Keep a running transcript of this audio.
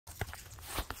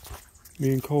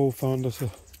Me and Cole found us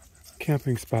a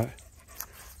camping spot.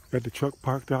 Got the truck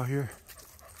parked out here.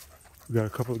 We got a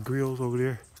couple of grills over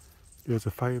there. There's a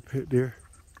fire pit there.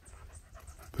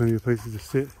 Plenty of places to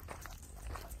sit.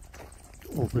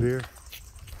 Over there,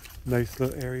 nice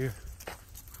little area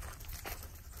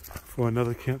for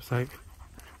another campsite.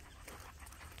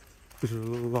 There's a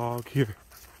little log here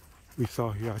we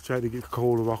saw here. I tried to get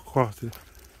Cole to walk across it.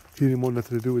 He didn't want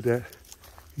nothing to do with that.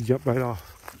 He jumped right off.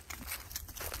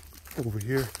 Over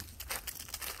here,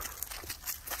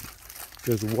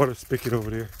 there's a water spigot over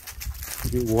there.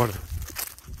 You get water,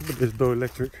 but there's no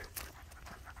electric.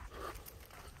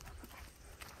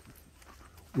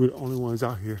 We're the only ones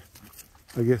out here.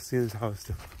 I guess seeing as how it's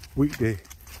the weekday,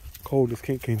 Cole just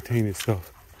can't contain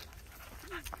itself.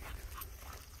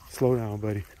 Slow down,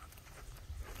 buddy.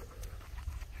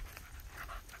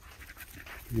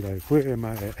 You're like, where am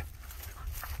I at?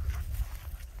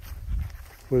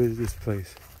 What is this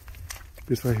place?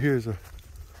 This right here is a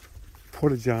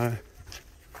porta-john.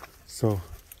 So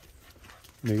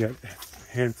they got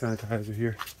hand sanitizer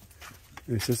here.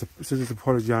 And it's just a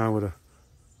porta-john with a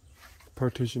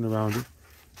partition around it.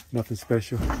 Nothing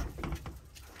special.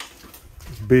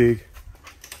 It's big.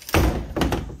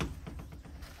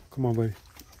 Come on, buddy.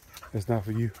 That's not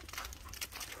for you.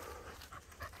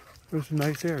 But it's a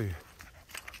nice area.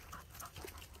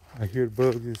 I hear the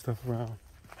bugs and stuff around.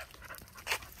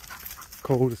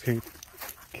 Cole just can't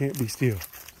be still.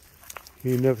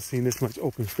 He ain't never seen this much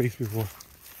open space before.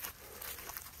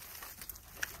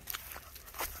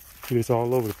 It's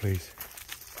all over the place.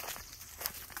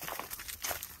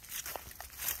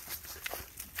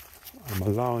 I'm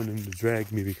allowing him to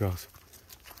drag me because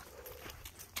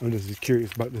I'm just as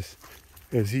curious about this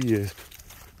as he is.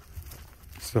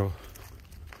 So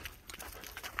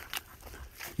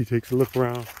he takes a look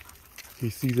around, he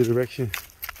sees the direction,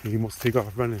 and he wants to take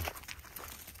off running.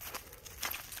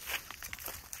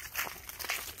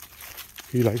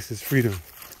 He likes his freedom.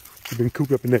 He's been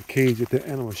cooped up in that cage at the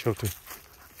animal shelter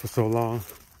for so long.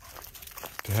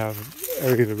 To have an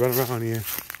area to run around in,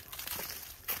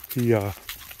 he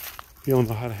don't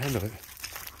know how to handle it.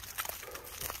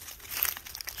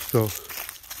 So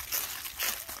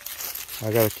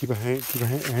I gotta keep a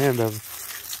hand of him.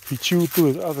 He chewed through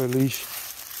his other leash.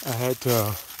 I had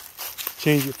to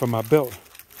change it from my belt.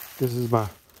 This is my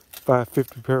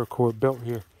 550 paracord belt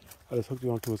here. I just hooked it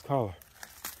onto his collar.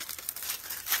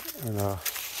 And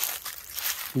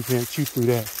he can't chew through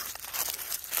that.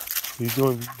 He's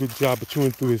doing a good job of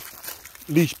chewing through his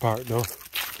leash part though.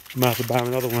 I might have to buy him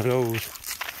another one of those.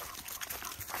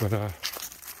 But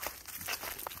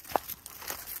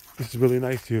this is really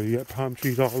nice here. You got palm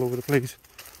trees all over the place.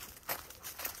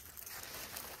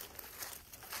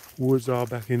 Woods all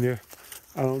back in there.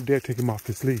 I don't dare take him off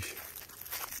this leash,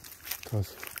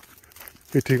 because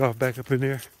he'll take off back up in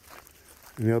there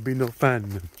and there'll be no finding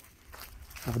him.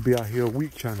 I'll be out here a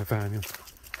week trying to find him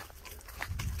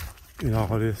in all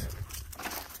this.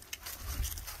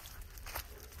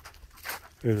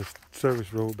 There's a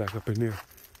service road back up in there.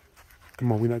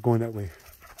 Come on, we're not going that way.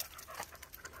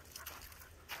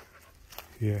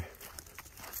 Yeah.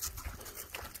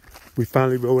 We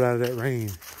finally rolled out of that rain.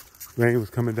 Rain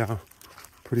was coming down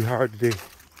pretty hard today.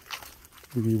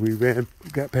 We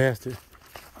got past it.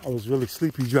 I was really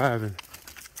sleepy driving.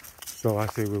 So I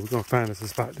said, well, we're gonna find us a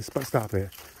spot to stop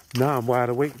at. Now I'm wide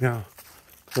awake now,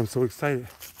 because I'm so excited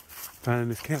finding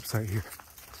this campsite here.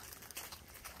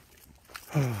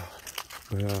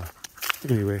 But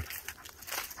anyway.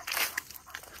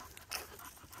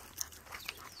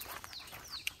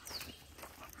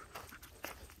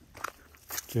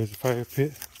 There's a fire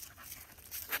pit.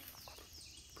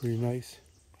 Pretty nice.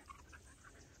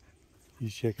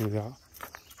 He's checking it out.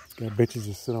 Got benches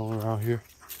to sit on around here.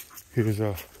 Here's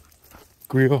a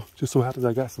grill. Just so happens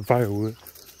I got some firewood.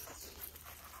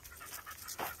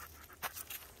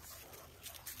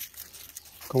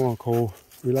 Come on, Cole.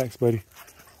 Relax, buddy.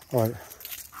 All right.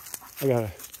 I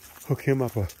gotta hook him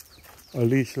up a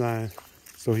leash line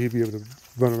so he'll be able to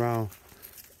run around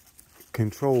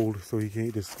controlled, so he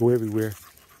can't just go everywhere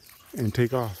and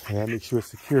take off. I gotta make sure it's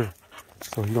secure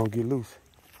so he don't get loose,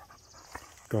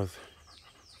 because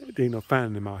there ain't no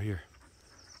finding him out here.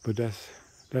 But that's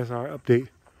our update.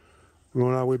 We're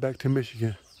on our way back to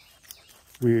Michigan.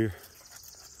 We're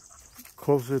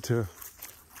closer to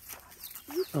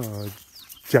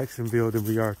Jacksonville than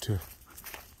we are to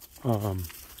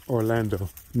Orlando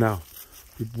now.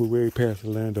 We're way past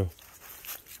Orlando,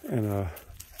 and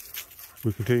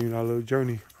we're continuing our little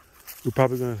journey. We're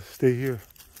probably gonna stay here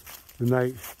the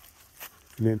night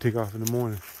and then take off in the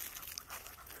morning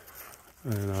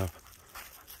and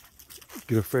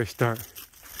get a fresh start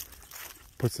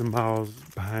put some miles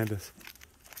behind us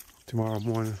tomorrow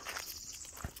morning.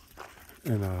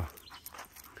 And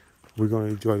we're going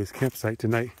to enjoy this campsite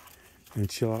tonight and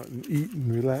chill out and eat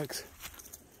and relax.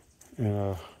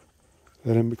 And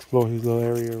let him explore his little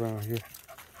area around here.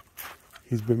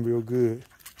 He's been real good.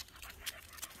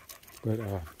 But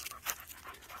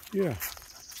yeah,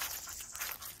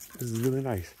 this is really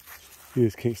nice. He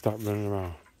just can't stop running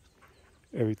around.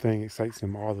 Everything excites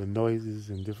him, all the noises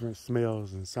and different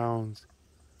smells and sounds.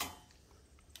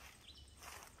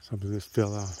 Something just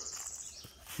fell out.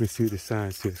 Let me see what the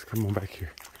sign says. Come on back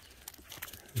here.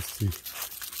 Let's see.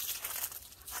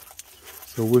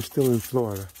 So we're still in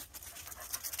Florida.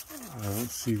 I don't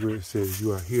see where it says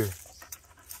you are here,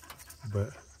 but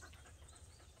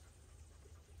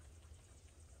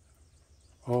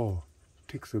oh,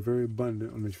 ticks are very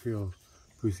abundant on the trails.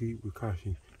 Proceed with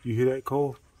caution. You hear that,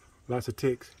 Cole? Lots of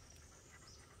ticks.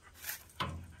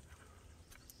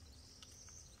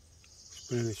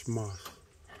 Spanish moss.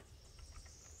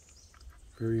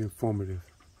 Very informative.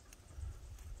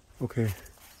 Okay,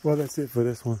 well that's it for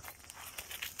this one.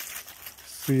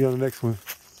 See you on the next one.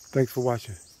 Thanks for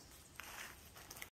watching.